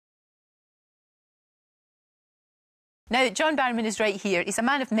Now, John Barrowman is right here. He's a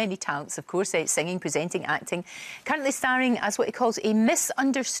man of many talents, of course, singing, presenting, acting, currently starring as what he calls a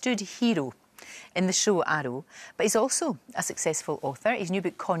misunderstood hero in the show Arrow. But he's also a successful author. His new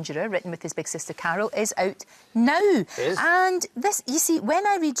book, Conjuror, written with his big sister Carol, is out now. It is. And this, you see, when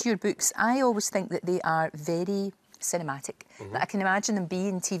I read your books, I always think that they are very cinematic. That I can imagine them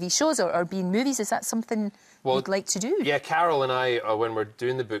being TV shows or being movies. Is that something you'd like to do? Yeah, Carol and I, when we're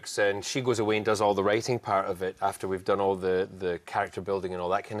doing the books, and she goes away and does all the writing part of it after we've done all the character building and all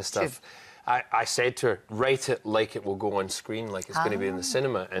that kind of stuff. I said to her, write it like it will go on screen, like it's going to be in the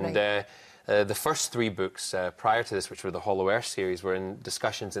cinema. And the first 3 books prior to this, which were the Hollow Earth series, were in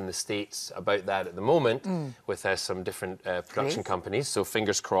discussions in the States about that at the moment with some different production companies, so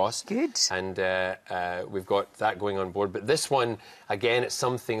fingers crossed. Good. And we've got that going on board. But this one, again, it's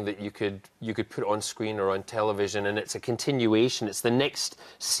something that you could put on screen or on television, and it's a continuation. It's the next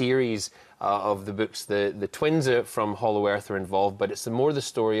series of the books. The twins from Hollow Earth are involved, but it's more the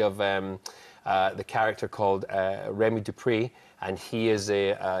story of the character called Remy Dupree, and he is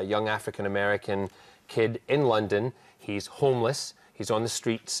a young African-American kid in London. He's homeless, he's on the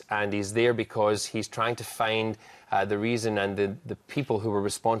streets, and he's there because he's trying to find the reason and the people who were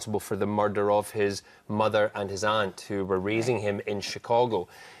responsible for the murder of his mother and his aunt, who were raising him in Chicago.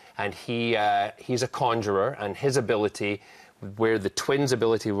 And he's a conjurer, and his ability, where the twins'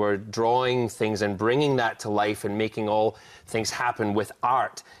 ability were drawing things and bringing that to life and making all things happen with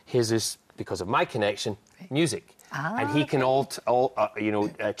art, his is, because of my connection, music. And he can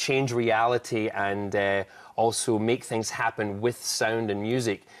change reality and also make things happen with sound and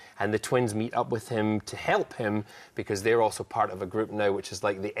music. And the twins meet up with him to help him because they're also part of a group now which is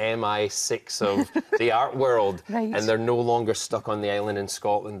like the MI6 of the art world. And they're no longer stuck on the island in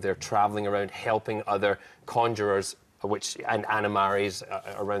Scotland. They're travelling around helping other conjurers and animaries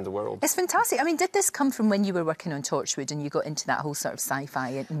around the world. It's fantastic. I mean, did this come from when you were working on Torchwood and you got into that whole sort of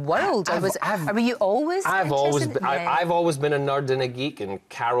sci-fi world? Or were you always I've always been a nerd and a geek, and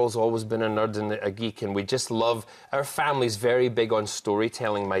Carol's always been a nerd and a geek, and we just love... Our family's very big on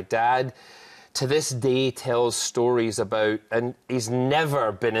storytelling. My dad, to this day, tells stories about... And he's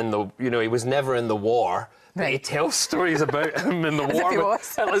never been in the... You know, he was never in the war. But he tells stories about him in the war.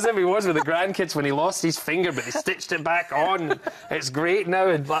 As if he was with the grandkids when he lost his finger, but he stitched it back on. It's great now.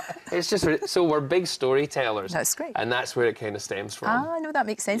 It's just... So we're big storytellers. That's great. And that's where it kind of stems from. Ah, no, that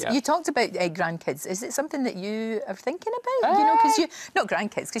makes sense. Yeah. You talked about grandkids. Is it something that you are thinking about? You know, because you... Not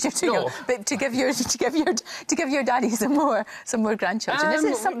grandkids, because you're too young. But to give your daddy some more grandchildren. Is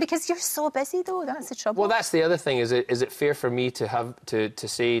it something... Because you're so busy, though. That's the trouble. Well, that's the other thing. Is it fair for me to have... To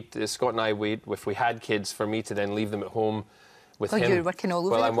say... Scott and I, if we had kids... for me to then leave them at home with him. You're working all over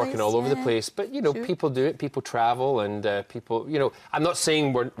the place. Well, I'm working all over the place. But, you know, people do it. People travel and people... You know, I'm not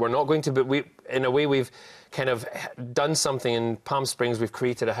saying we're not going to, but in a way, we've kind of done something in Palm Springs. We've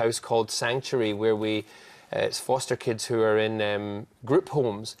created a house called Sanctuary where it's foster kids who are in group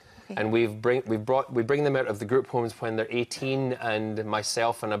homes. And we bring them out of the group homes when they're 18, and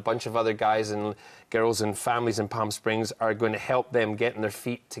myself and a bunch of other guys and girls and families in Palm Springs are going to help them get on their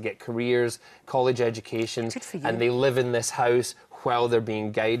feet to get careers, college educations, and they live in this house while they're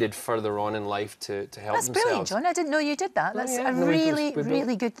being guided further on in life to help themselves. That's brilliant, John. I didn't know you did that. That's a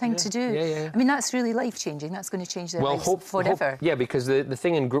really good thing to do. I mean, that's really life-changing. That's going to change their lives forever. Yeah, because the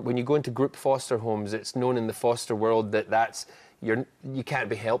thing in group, when you go into group foster homes, it's known in the foster world that you can't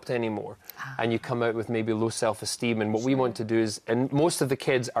be helped anymore, and you come out with maybe low self-esteem. And what we want to do is, and most of the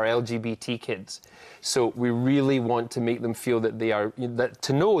kids are LGBT kids, so we really want to make them feel that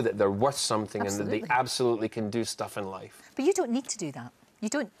to know that they're worth something and that they absolutely can do stuff in life. But you don't need to do that. You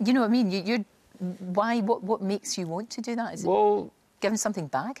don't. You know what I mean? Why? What makes you want to do that? Is it giving something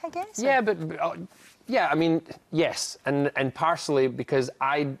back, I guess? Yeah, but. Yeah, I mean, yes, and partially because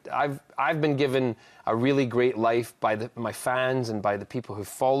I've been given a really great life by my fans and by the people who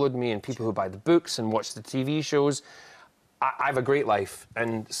followed me and people who buy the books and watch the TV shows. I have a great life,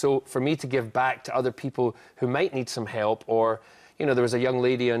 and so for me to give back to other people who might need some help, or, you know, there was a young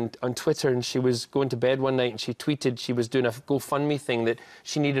lady on Twitter, and she was going to bed one night and she tweeted she was doing a GoFundMe thing that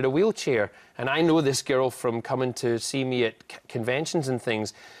she needed a wheelchair, and I know this girl from coming to see me at conventions and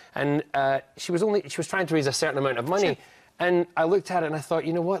things. And she was trying to raise a certain amount of money. And I looked at it and I thought,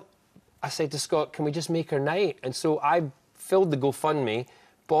 you know what? I said to Scott, can we just make her night? And so I filled the GoFundMe,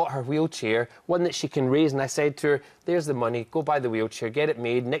 bought her wheelchair, one that she can raise, and I said to her, there's the money, go buy the wheelchair, get it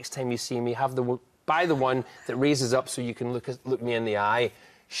made. Next time you see me, buy the one that raises up so you can look me in the eye.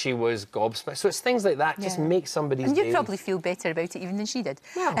 she was gobsmacked. So it's things like that just make somebody's And you day. probably feel better about it even than she did.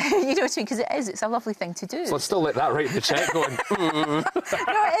 Well. You know what I mean? Because it's a lovely thing to do. So let's still let that write the check going. No,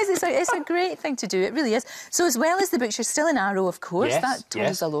 it is. It's a great thing to do. It really is. So as well as the books, you're still in Arrow, of course. That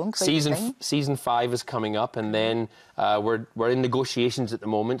goes along quite a thing. Season 5 is coming up, and then we're in negotiations at the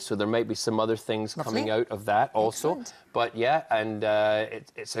moment, so there might be some other things coming out of that also. Excellent. But yeah, and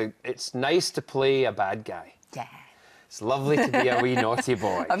it's nice to play a bad guy. Yeah. It's lovely to be a wee naughty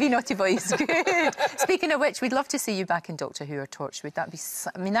boy. A wee naughty boy is good. Speaking of which, we'd love to see you back in Doctor Who or Torchwood. That'd be.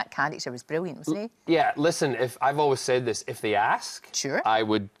 I mean, that character was brilliant, wasn't he? Yeah. Listen, I've always said this, if they ask, sure, I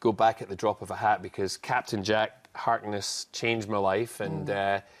would go back at the drop of a hat, because Captain Jack Harkness changed my life, and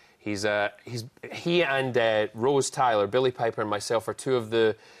he and Rose Tyler, Billy Piper, and myself are two of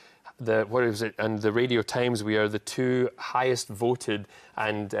the what is it? And the Radio Times, we are the two highest voted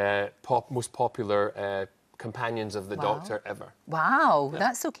and most popular companions of the Doctor ever. Wow,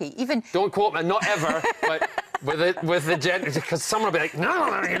 that's okay. Even don't quote me, not ever, but with the gender, because someone will be like,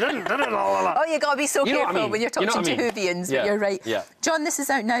 no, you didn't. Oh, you got to be so careful when you're talking to Whovians. Yeah. You're right. Yeah. John, this is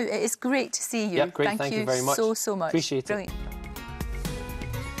out now. It is great to see you. Yep, great. Thank you very much. So much. Appreciate it. Brilliant.